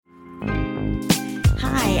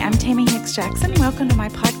Hi, I'm Tammy Hicks Jackson. Welcome to my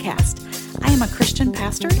podcast. I am a Christian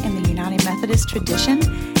pastor in the United Methodist tradition,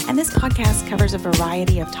 and this podcast covers a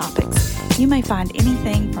variety of topics. You may find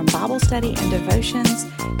anything from Bible study and devotions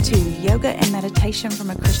to yoga and meditation from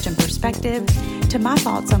a Christian perspective to my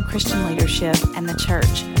thoughts on Christian leadership and the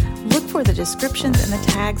church. Look for the descriptions and the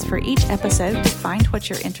tags for each episode to find what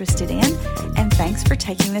you're interested in, and thanks for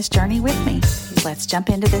taking this journey with me. Let's jump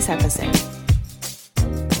into this episode.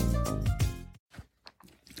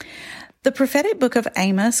 The prophetic book of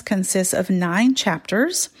Amos consists of 9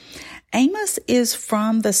 chapters. Amos is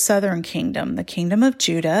from the southern kingdom, the kingdom of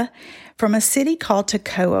Judah, from a city called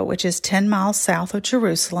Tekoa, which is 10 miles south of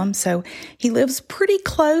Jerusalem. So he lives pretty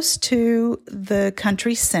close to the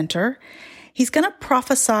country's center. He's going to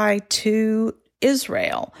prophesy to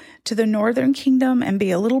Israel, to the northern kingdom, and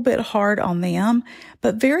be a little bit hard on them.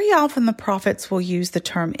 But very often the prophets will use the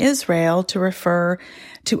term Israel to refer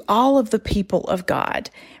to all of the people of God.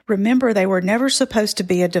 Remember, they were never supposed to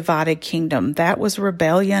be a divided kingdom. That was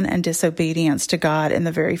rebellion and disobedience to God in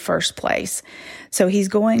the very first place. So he's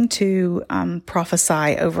going to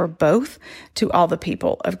prophesy over both to all the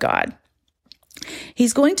people of God.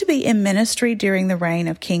 He's going to be in ministry during the reign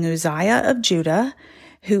of King Uzziah of Judah,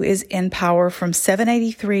 who is in power from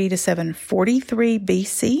 783 to 743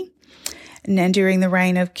 BC. And then during the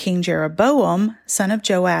reign of King Jeroboam, son of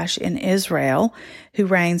Joash in Israel, who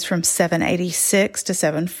reigns from 786 to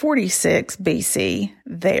 746 BC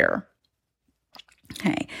there.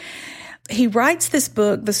 Okay. He writes this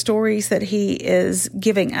book, the stories that he is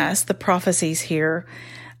giving us, the prophecies here,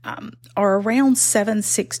 are around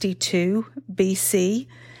 762 BC,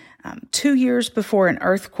 2 years before an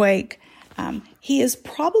earthquake. He is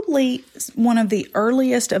probably one of the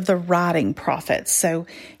earliest of the writing prophets. So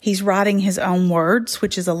he's writing his own words,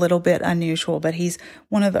 which is a little bit unusual, but he's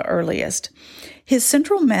one of the earliest. His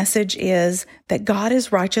central message is that God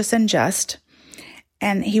is righteous and just,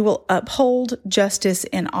 and he will uphold justice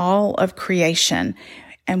in all of creation.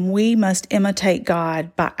 And we must imitate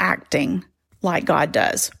God by acting like God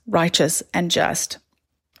does, righteous and just.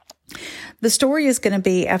 The story is going to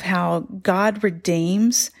be of how God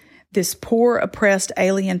redeems this poor, oppressed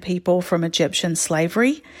alien people from Egyptian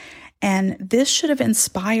slavery. And this should have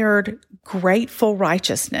inspired grateful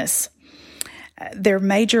righteousness. Their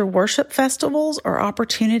major worship festivals are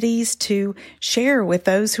opportunities to share with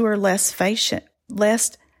those who are less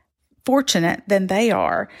fortunate than they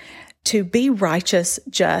are, to be righteous,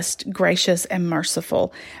 just, gracious, and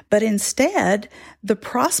merciful. But instead, the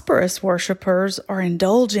prosperous worshipers are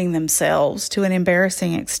indulging themselves to an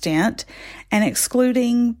embarrassing extent and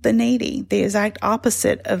excluding the needy, the exact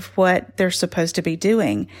opposite of what they're supposed to be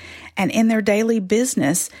doing. And in their daily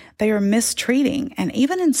business, they are mistreating and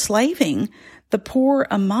even enslaving the poor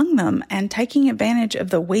among them and taking advantage of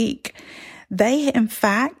the weak. They, in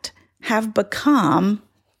fact, have become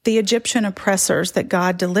the Egyptian oppressors that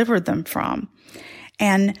God delivered them from.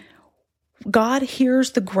 And God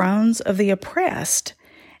hears the groans of the oppressed.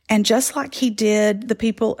 And just like he did the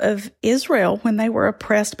people of Israel when they were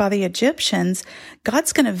oppressed by the Egyptians,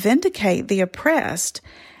 God's going to vindicate the oppressed.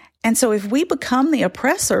 And so if we become the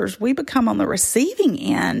oppressors, we become on the receiving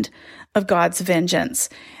end of God's vengeance,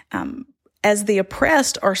 as the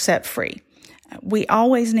oppressed are set free. We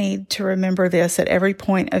always need to remember this at every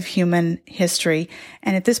point of human history.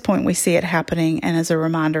 And at this point, we see it happening and as a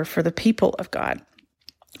reminder for the people of God.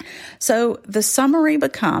 So the summary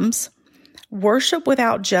becomes, worship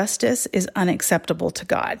without justice is unacceptable to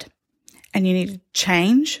God. And you need to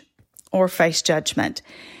change or face judgment.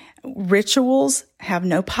 Rituals have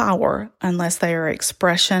no power unless they are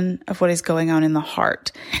expression of what is going on in the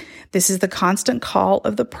heart. This is the constant call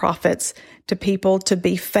of the prophets to people to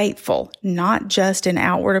be faithful, not just in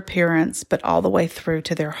outward appearance, but all the way through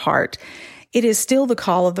to their heart. It is still the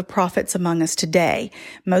call of the prophets among us today.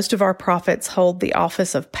 Most of our prophets hold the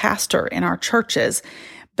office of pastor in our churches,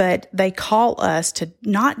 but they call us to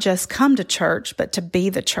not just come to church, but to be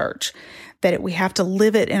the church, that we have to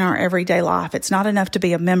live it in our everyday life. It's not enough to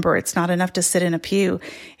be a member. It's not enough to sit in a pew.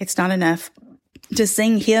 It's not enough to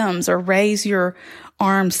sing hymns or raise your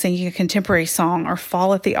arms singing a contemporary song or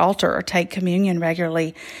fall at the altar or take communion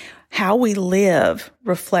regularly. How we live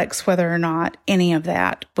reflects whether or not any of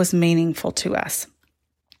that was meaningful to us.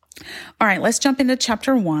 All right, let's jump into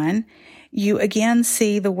chapter 1. You again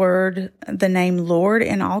see the name Lord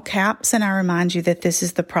in all caps, and I remind you that this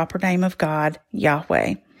is the proper name of God,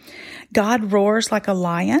 Yahweh. God roars like a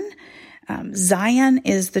lion. Zion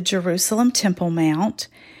is the Jerusalem Temple Mount.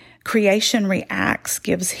 Creation reacts,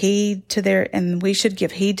 gives heed to and we should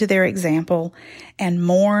give heed to their example and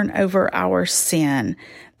mourn over our sin.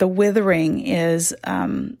 The withering is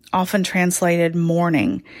often translated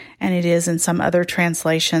mourning, and it is in some other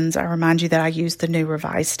translations. I remind you that I use the New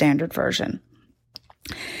Revised Standard Version.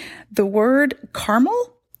 The word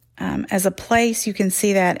Carmel, as a place, you can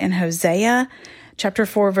see that in Hosea chapter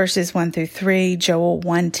 4, verses 1 through 3, Joel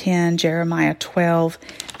 1:10, Jeremiah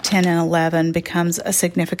 12:10 and 11 becomes a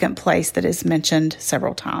significant place that is mentioned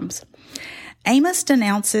several times. Amos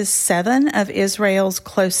denounces 7 of Israel's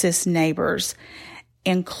closest neighbors,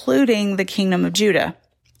 including the kingdom of Judah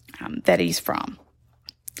that he's from.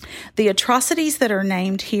 The atrocities that are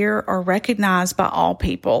named here are recognized by all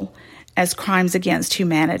people as crimes against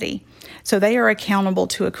humanity. So they are accountable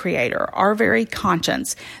to a creator, our very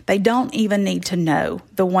conscience. They don't even need to know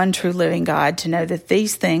the one true living God to know that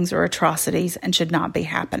these things are atrocities and should not be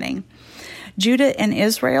happening. Judah and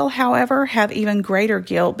Israel, however, have even greater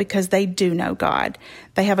guilt because they do know God.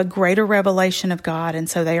 They have a greater revelation of God, and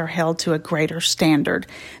so they are held to a greater standard.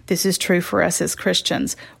 This is true for us as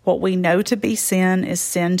Christians. What we know to be sin is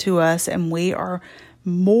sin to us, and we are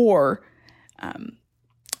more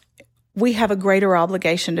we have a greater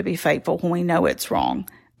obligation to be faithful when we know it's wrong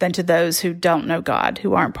than to those who don't know God,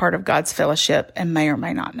 who aren't part of God's fellowship and may or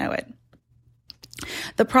may not know it.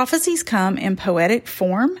 The prophecies come in poetic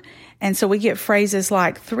form, and so we get phrases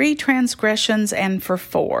like 3 transgressions and for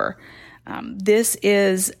 4. This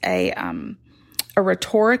is a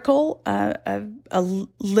rhetorical, a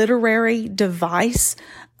literary device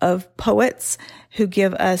of poets who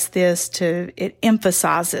give us this it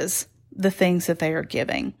emphasizes the things that they are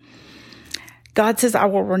giving. God says, I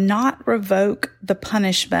will not revoke the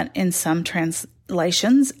punishment in some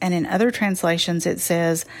translations, and in other translations it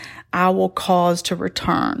says, I will cause to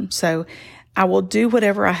return. So I will do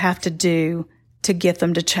whatever I have to do to get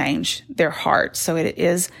them to change their hearts. So it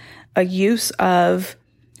is a use of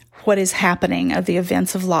what is happening, of the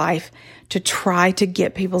events of life, to try to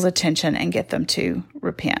get people's attention and get them to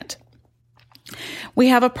repent. We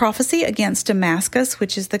have a prophecy against Damascus,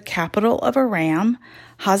 which is the capital of Aram.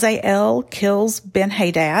 Hazael kills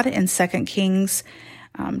Ben-Hadad in 2 Kings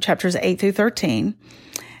chapters 8 through 13.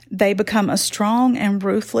 They become a strong and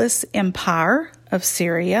ruthless empire of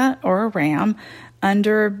Syria or Aram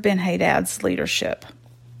under Ben-Hadad's leadership.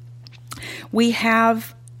 We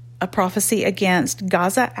have a prophecy against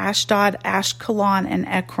Gaza, Ashdod, Ashkelon, and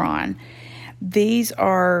Ekron. These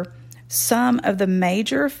are some of the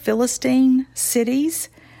major Philistine cities.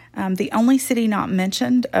 The only city not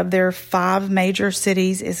mentioned of their 5 major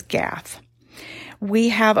cities is Gath. We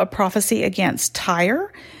have a prophecy against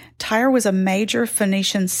Tyre. Tyre was a major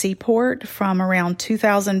Phoenician seaport from around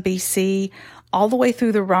 2000 BC all the way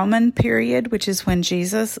through the Roman period, which is when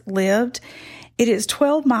Jesus lived. It is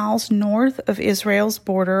 12 miles north of Israel's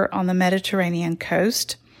border on the Mediterranean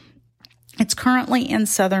coast. It's currently in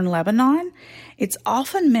southern Lebanon. It's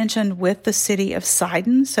often mentioned with the city of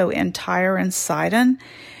Sidon, so in Tyre and Sidon.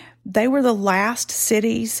 They were the last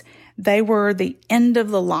cities. They were the end of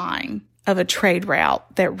the line of a trade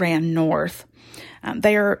route that ran north.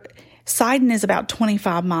 Sidon is about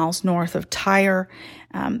 25 miles north of Tyre.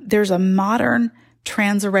 There's a modern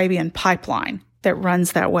Trans-Arabian pipeline that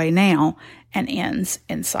runs that way now and ends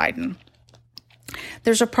in Sidon.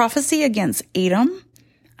 There's a prophecy against Edom.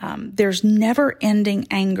 There's never-ending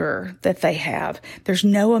anger that they have. There's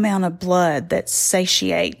no amount of blood that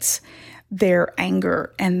satiates their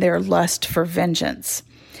anger and their lust for vengeance.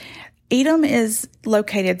 Edom is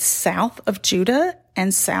located south of Judah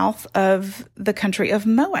and south of the country of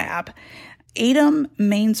Moab. Edom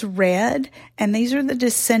means red, and these are the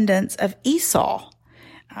descendants of Esau,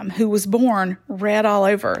 who was born red all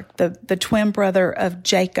over, the twin brother of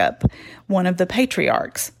Jacob, one of the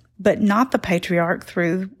patriarchs, but not the patriarch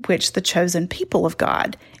through which the chosen people of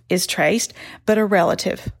God is traced, but a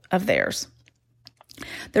relative of theirs.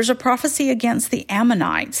 There's a prophecy against the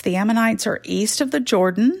Ammonites. The Ammonites are east of the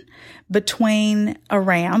Jordan, between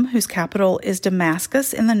Aram, whose capital is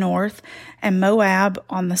Damascus in the north, and Moab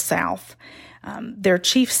on the south. Their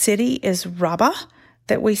chief city is Rabbah,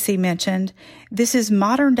 that we see mentioned. This is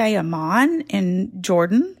modern-day Amman in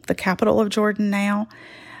Jordan, the capital of Jordan now.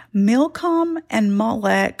 Milcom and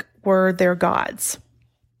Molech were their gods,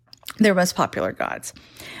 their most popular gods.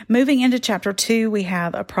 Moving into chapter 2, we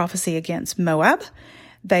have a prophecy against Moab.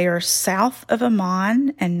 They are south of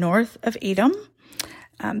Ammon and north of Edom.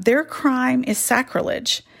 Their crime is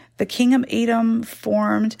sacrilege. The king of Edom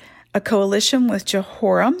formed a coalition with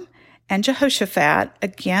Jehoram and Jehoshaphat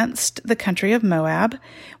against the country of Moab.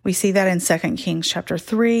 We see that in 2 Kings chapter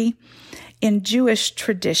 3. In Jewish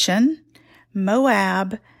tradition,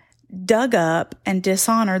 Moab dug up and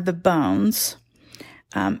dishonored the bones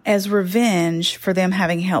as revenge for them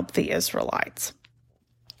having helped the Israelites.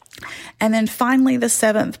 And then finally, the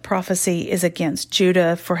seventh prophecy is against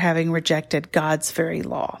Judah for having rejected God's very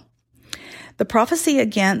law. The prophecy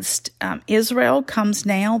against Israel comes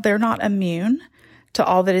now. They're not immune to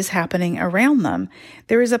all that is happening around them.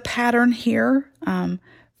 There is a pattern here,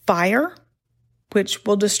 fire, which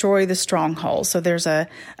will destroy the stronghold. So there's a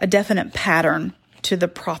definite pattern to the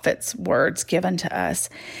prophet's words given to us.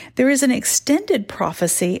 There is an extended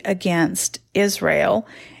prophecy against Israel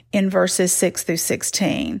in verses 6 through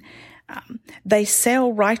 16. They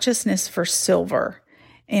sell righteousness for silver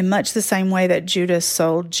in much the same way that Judas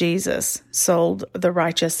sold Jesus, sold the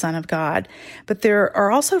righteous Son of God. But there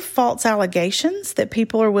are also false allegations that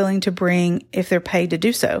people are willing to bring if they're paid to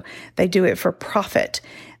do so. They do it for profit.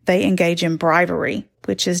 They engage in bribery,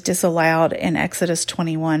 which is disallowed in Exodus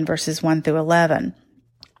 21, verses 1 through 11.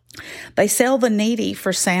 They sell the needy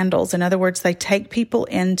for sandals. In other words, they take people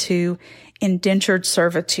into indentured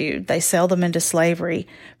servitude. They sell them into slavery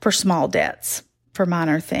for small debts, for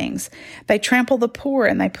minor things. They trample the poor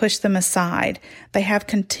and they push them aside. They have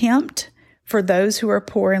contempt for those who are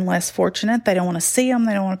poor and less fortunate. They don't want to see them.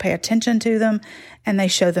 They don't want to pay attention to them, and they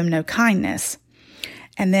show them no kindness.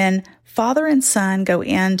 And then father and son go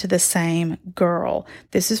into the same girl.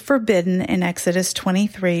 This is forbidden in Exodus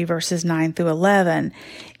 23, verses 9 through 11.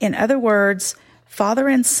 In other words, father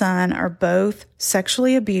and son are both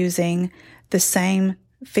sexually abusing the same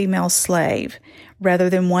female slave rather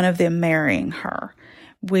than one of them marrying her.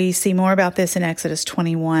 We see more about this in Exodus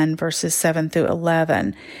 21, verses 7 through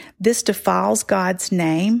 11. This defiles God's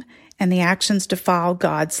name, and the actions defile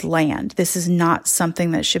God's land. This is not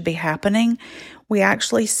something that should be happening. We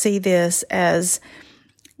actually see this as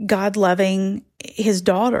God loving his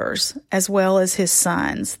daughters as well as his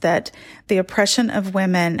sons, that the oppression of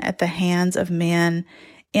women at the hands of men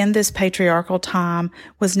in this patriarchal time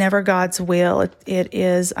was never God's will. It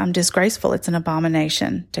is disgraceful. It's an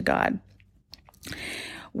abomination to God.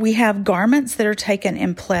 We have garments that are taken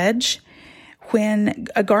in pledge. When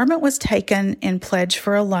a garment was taken in pledge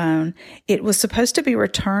for a loan, it was supposed to be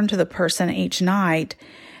returned to the person each night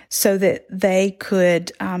so that they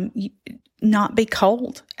could not be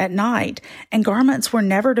cold at night. And garments were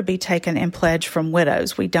never to be taken in pledge from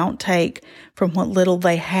widows. We don't take from what little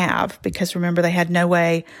they have, because remember, they had no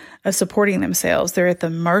way of supporting themselves. They're at the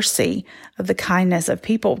mercy of the kindness of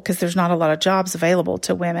people because there's not a lot of jobs available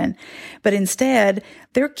to women. But instead,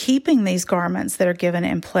 they're keeping these garments that are given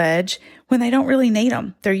in pledge when they don't really need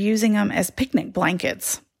them. They're using them as picnic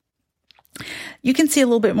blankets. You can see a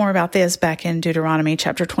little bit more about this back in Deuteronomy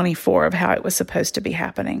chapter 24 of how it was supposed to be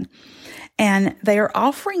happening. And they are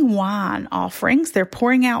offering wine offerings. They're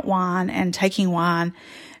pouring out wine and taking wine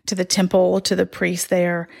to the temple, to the priests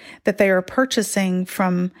there, that they are purchasing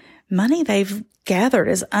from money they've gathered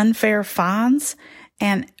as unfair fines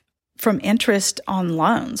and from interest on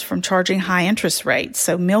loans, from charging high interest rates,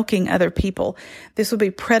 so milking other people. This would be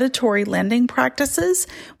predatory lending practices.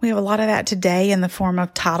 We have a lot of that today in the form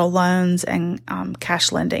of title loans and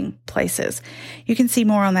cash lending places. You can see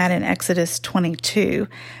more on that in Exodus 22.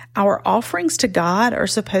 Our offerings to God are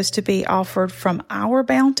supposed to be offered from our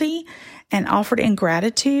bounty and offered in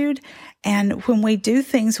gratitude. And when we do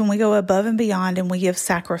things, when we go above and beyond and we give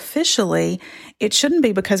sacrificially, it shouldn't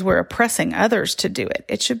be because we're oppressing others to do it.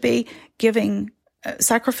 It should be giving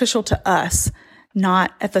sacrificial to us,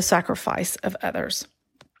 not at the sacrifice of others.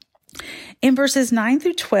 In verses 9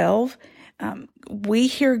 through 12, we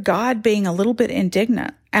hear God being a little bit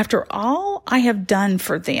indignant. After all I have done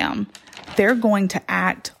for them, they're going to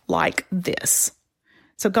act like this.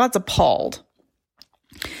 So God's appalled.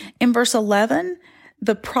 In verse 11,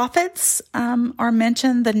 the prophets are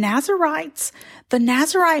mentioned. The Nazarites, the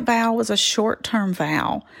Nazarite vow was a short-term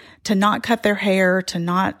vow to not cut their hair, to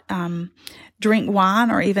not drink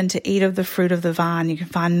wine, or even to eat of the fruit of the vine. You can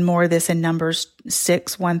find more of this in Numbers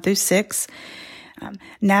 6, 1 through 6.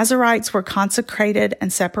 Nazarites were consecrated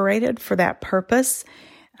and separated for that purpose.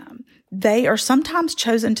 They are sometimes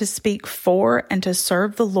chosen to speak for and to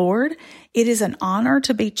serve the Lord. It is an honor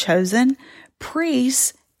to be chosen.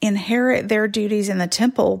 Priests inherit their duties in the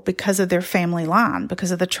temple because of their family line,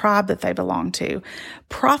 because of the tribe that they belong to.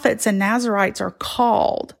 Prophets and Nazarites are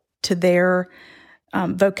called to their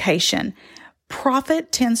vocation.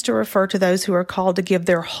 Prophet tends to refer to those who are called to give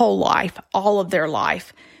their whole life, all of their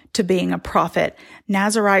life, to being a prophet.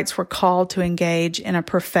 Nazarites were called to engage in a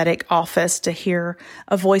prophetic office, to hear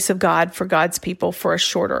a voice of God for God's people for a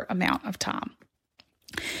shorter amount of time.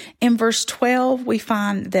 In verse 12, we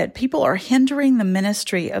find that people are hindering the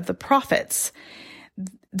ministry of the prophets.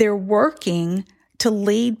 They're working to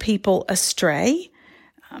lead people astray.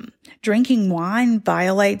 Drinking wine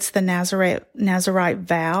violates the Nazirite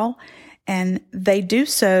vow, and they do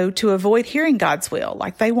so to avoid hearing God's will.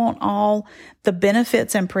 Like, they want all the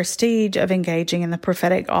benefits and prestige of engaging in the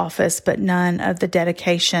prophetic office, but none of the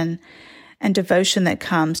dedication and devotion that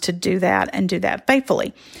comes to do that and do that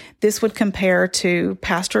faithfully. This would compare to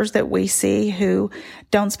pastors that we see who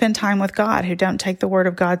don't spend time with God, who don't take the word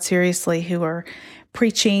of God seriously, who are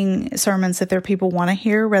preaching sermons that their people want to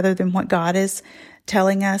hear rather than what God is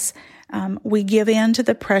telling us. We give in to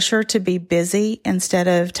the pressure to be busy instead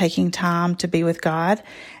of taking time to be with God.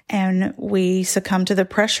 And we succumb to the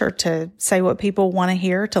pressure to say what people want to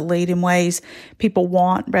hear, to lead in ways people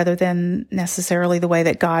want rather than necessarily the way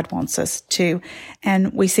that God wants us to.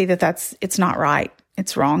 And we see that it's not right.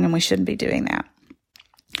 It's wrong, and we shouldn't be doing that.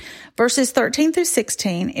 Verses 13 through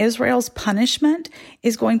 16, Israel's punishment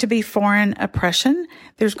is going to be foreign oppression.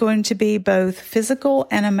 There's going to be both physical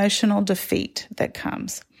and emotional defeat that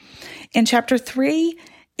comes. In chapter 3,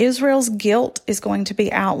 Israel's guilt is going to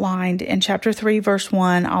be outlined in chapter 3, verse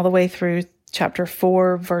 1, all the way through chapter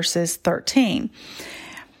 4, verses 13.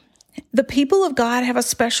 The people of God have a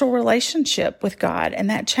special relationship with God, and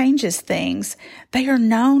that changes things. They are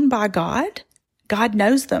known by God. God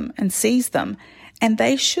knows them and sees them, and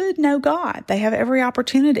they should know God. They have every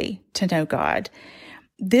opportunity to know God.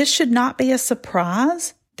 This should not be a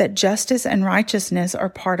surprise that justice and righteousness are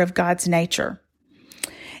part of God's nature.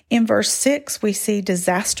 In verse 6, we see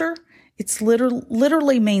disaster. It's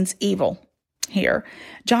literally means evil here.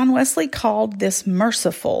 John Wesley called this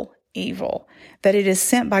merciful evil, that it is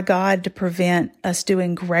sent by God to prevent us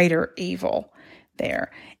doing greater evil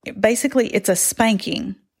there. Basically, it's a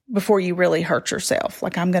spanking before you really hurt yourself.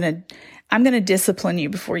 Like, I'm going to discipline you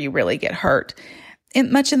before you really get hurt.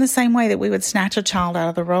 Much in the same way that we would snatch a child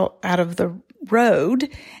out of the road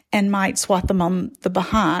and might swat them on the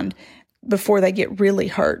behind before they get really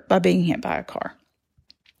hurt by being hit by a car.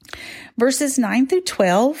 Verses 9 through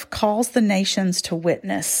 12 calls the nations to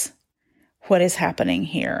witness what is happening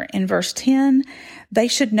here. In verse 10, they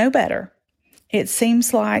should know better. It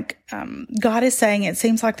seems like God is saying, it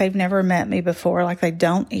seems like they've never met me before, like they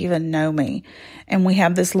don't even know me. And we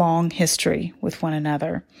have this long history with one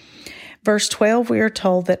another. Verse 12, we are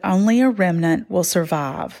told that only a remnant will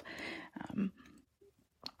survive.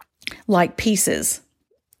 Like pieces.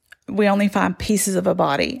 We only find pieces of a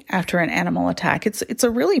body after an animal attack. It's a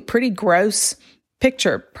really pretty gross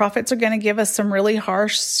picture. Prophets are going to give us some really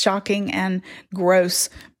harsh, shocking, and gross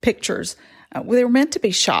pictures. They're meant to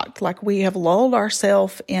be shocked, like we have lulled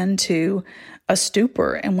ourselves into a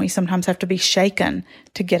stupor, and we sometimes have to be shaken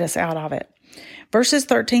to get us out of it. Verses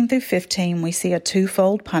 13 through 15, we see a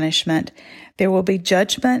twofold punishment. There will be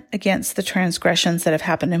judgment against the transgressions that have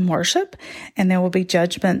happened in worship, and there will be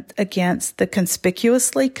judgment against the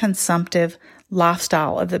conspicuously consumptive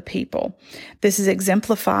lifestyle of the people. This is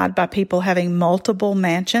exemplified by people having multiple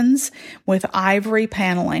mansions with ivory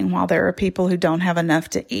paneling while there are people who don't have enough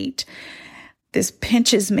to eat. This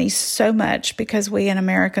pinches me so much because we in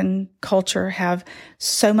American culture have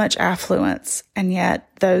so much affluence, and yet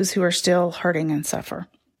those who are still hurting and suffer.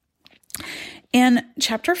 In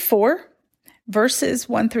chapter 4, verses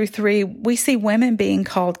 1 through 3, we see women being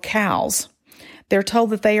called cows. They're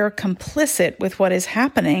told that they are complicit with what is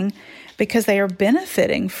happening because they are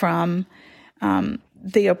benefiting from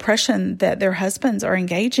the oppression that their husbands are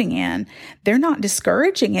engaging in. They're not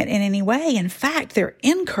discouraging it in any way. In fact, they're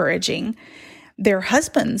encouraging their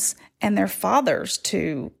husbands and their fathers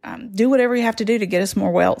to do whatever you have to do to get us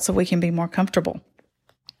more wealth so we can be more comfortable.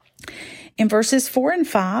 In verses 4 and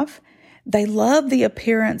 5, they love the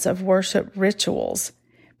appearance of worship rituals,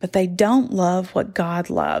 but they don't love what God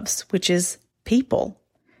loves, which is people.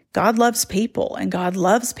 God loves people, and God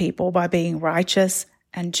loves people by being righteous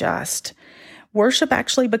and just. Worship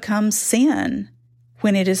actually becomes sin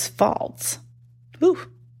when it is false. Ooh,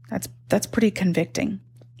 that's pretty convicting.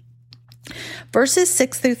 Verses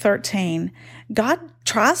 6 through 13, God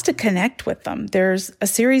tries to connect with them. There's a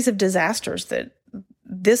series of disasters that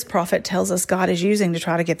this prophet tells us God is using to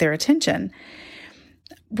try to get their attention.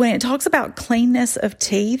 When it talks about cleanness of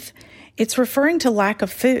teeth, it's referring to lack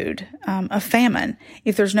of food, a famine.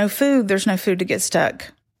 If there's no food to get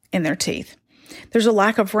stuck in their teeth. There's a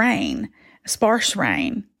lack of rain, sparse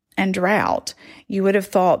rain, and drought. You would have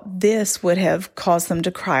thought this would have caused them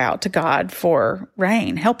to cry out to God for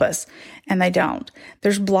rain, help us, and they don't.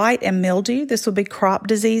 There's blight and mildew. This would be crop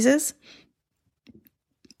diseases.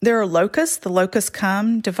 There are locusts. The locusts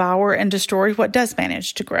come, devour, and destroy what does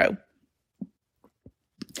manage to grow.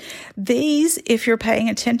 These, if you're paying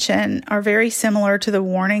attention, are very similar to the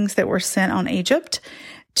warnings that were sent on Egypt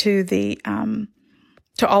to the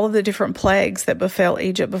to all of the different plagues that befell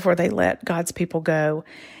Egypt before they let God's people go.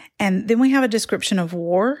 And then we have a description of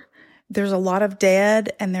war. There's a lot of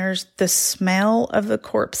dead, and there's the smell of the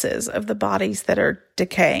corpses, of the bodies that are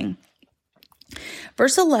decaying.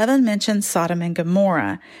 Verse 11 mentions Sodom and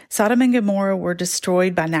Gomorrah. Sodom and Gomorrah were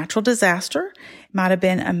destroyed by natural disaster. It might have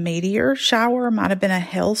been a meteor shower, might have been a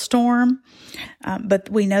hailstorm, but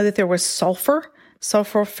we know that there was sulfur.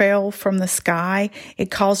 Sulfur fell from the sky.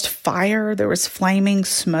 It caused fire. There was flaming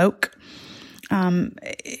smoke.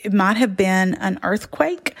 It might have been an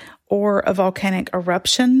earthquake or a volcanic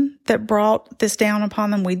eruption that brought this down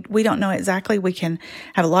upon them. We don't know exactly. We can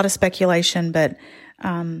have a lot of speculation, but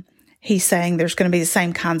he's saying there's going to be the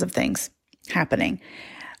same kinds of things happening.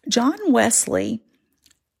 John Wesley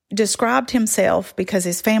described himself, because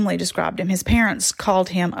his family described him. His parents called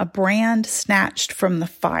him a brand snatched from the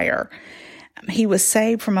fire. He was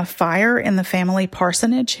saved from a fire in the family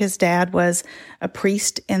parsonage. His dad was a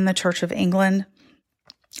priest in the Church of England.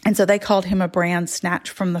 And so they called him a brand snatched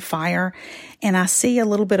from the fire. And I see a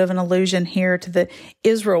little bit of an allusion here to that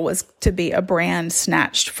Israel was to be a brand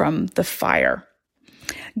snatched from the fire.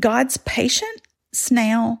 God's patience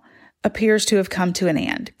now appears to have come to an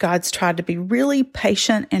end. God's tried to be really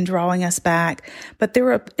patient in drawing us back, but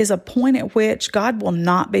there is a point at which God will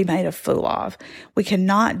not be made a fool of. We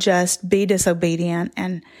cannot just be disobedient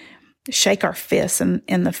and shake our fists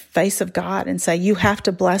in the face of God and say, you have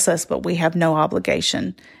to bless us, but we have no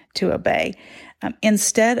obligation to obey.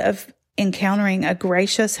 Instead of encountering a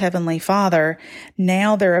gracious Heavenly Father,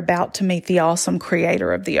 now they're about to meet the awesome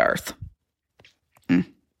Creator of the earth.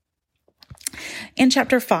 In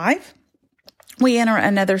chapter 5, we enter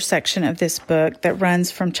another section of this book that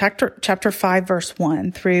runs from chapter 5, verse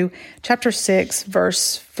 1 through chapter 6,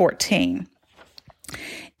 verse 14.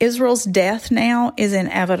 Israel's death now is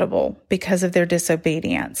inevitable because of their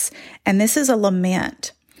disobedience. And this is a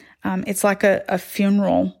lament. It's like a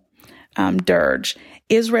funeral dirge.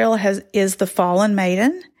 Israel is the fallen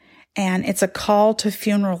maiden, and it's a call to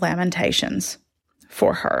funeral lamentations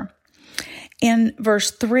for her. In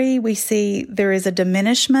verse 3, we see there is a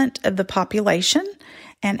diminishment of the population,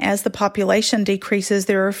 and as the population decreases,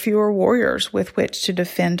 there are fewer warriors with which to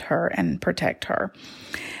defend her and protect her.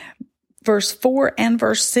 Verse 4 and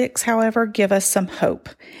verse 6, however, give us some hope.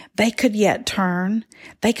 They could yet turn.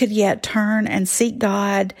 They could yet turn and seek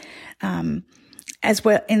God as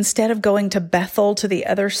well. Instead of going to Bethel, to the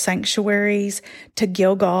other sanctuaries, to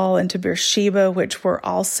Gilgal and to Beersheba, which were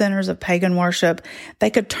all centers of pagan worship,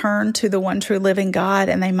 they could turn to the one true living God,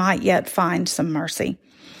 and they might yet find some mercy.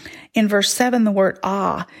 In verse 7, the word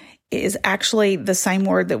is actually the same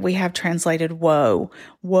word that we have translated woe.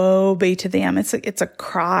 Woe be to them. It's a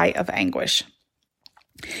cry of anguish.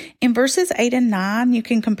 In verses 8 and 9, you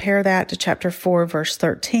can compare that to chapter 4, verse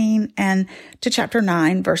 13, and to chapter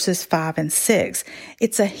 9, verses 5 and 6.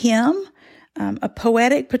 It's a hymn, a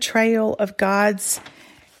poetic portrayal of God's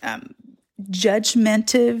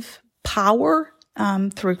judgmental power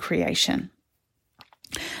through creation.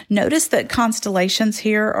 Notice that constellations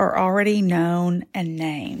here are already known and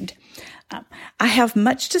named. I have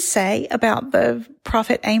much to say about the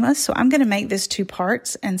prophet Amos, so I'm going to make this 2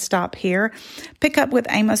 parts and stop here. Pick up with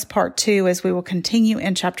Amos part 2 as we will continue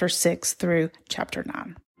in chapter 6 through chapter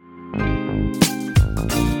 9.